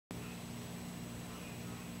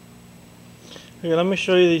Okay, let me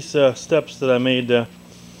show you these steps that I made.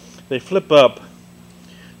 They flip up.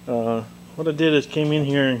 What I did is came in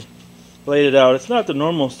here and laid it out. It's not the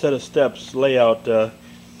normal set of steps layout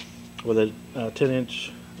with a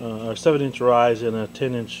 10-inch or 7-inch rise and a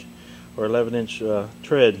 10-inch or 11-inch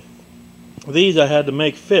tread. These I had to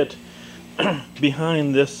make fit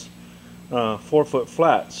behind this 4-foot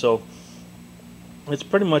flat. So it's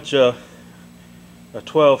pretty much a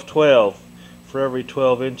 12-12. For every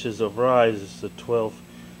 12 inches of rise is the 12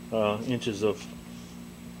 inches of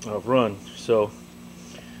run. So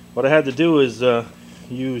what I had to do is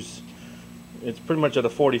use, it's pretty much at a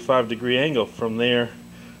 45-degree angle from there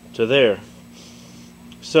to there.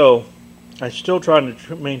 So I'm still trying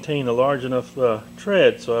to maintain a large enough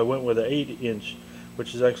tread, so I went with an 8-inch,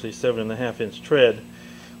 which is actually 7.5-inch tread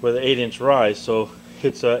with an 8-inch rise. So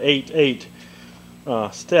it's a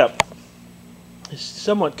 8-8 step. It's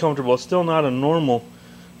somewhat comfortable. It's still not a normal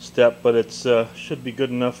step, but it's should be good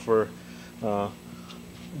enough for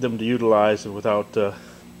them to utilize without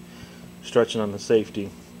stretching on the safety.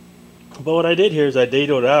 But what I did here is I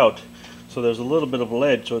dadoed out, so there's a little bit of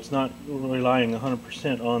ledge, so it's not relying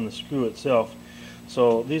 100% on the screw itself.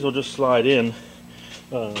 So these will just slide in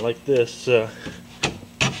like this, like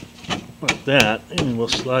that, and we'll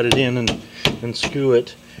slide it in and screw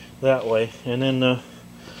it that way. And then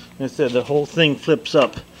I said the whole thing flips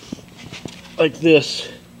up like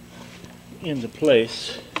this into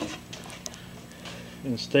place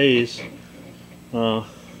and stays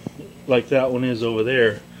like that one is over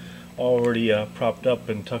there, already propped up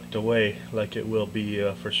and tucked away like it will be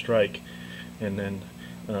for strike. And then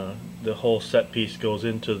the whole set piece goes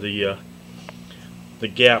into the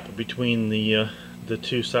gap between the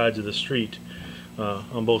two sides of the street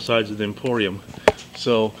on both sides of the Emporium.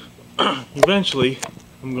 So eventually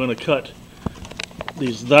I'm going to cut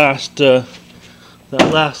these last that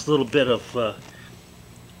last little bit of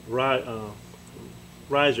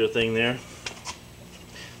riser thing there.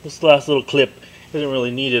 This last little clip isn't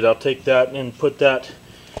really needed. I'll take that and put that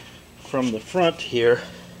from the front here.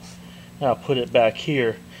 I'll put it back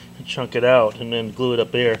here and chunk it out and then glue it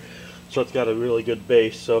up there, so it's got a really good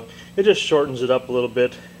base. So it just shortens it up a little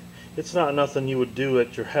bit. It's not nothing you would do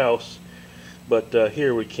at your house, but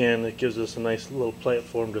here we can. It gives us a nice little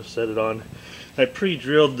platform to set it on. I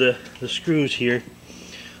pre-drilled the screws here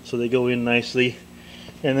so they go in nicely,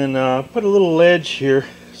 and then put a little ledge here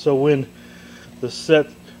so when the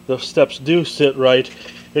steps do sit right,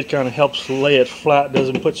 it kind of helps lay it flat,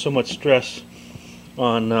 doesn't put so much stress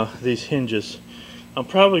on these hinges. I'm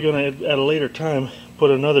probably going to at a later time put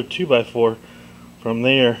another 2x4 from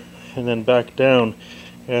there and then back down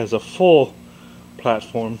as a full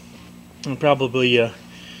platform, and probably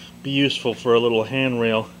be useful for a little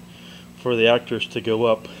handrail for the actors to go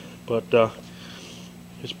up. But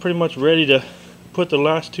it's pretty much ready to put the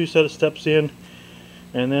last two set of steps in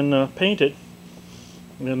and then paint it,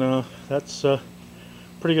 and that's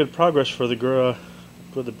pretty good progress for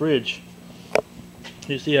the bridge.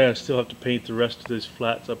 You see, I still have to paint the rest of these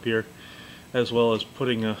flats up here, as well as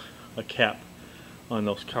putting a cap on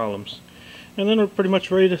those columns, and then we're pretty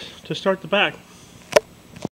much ready to start the back.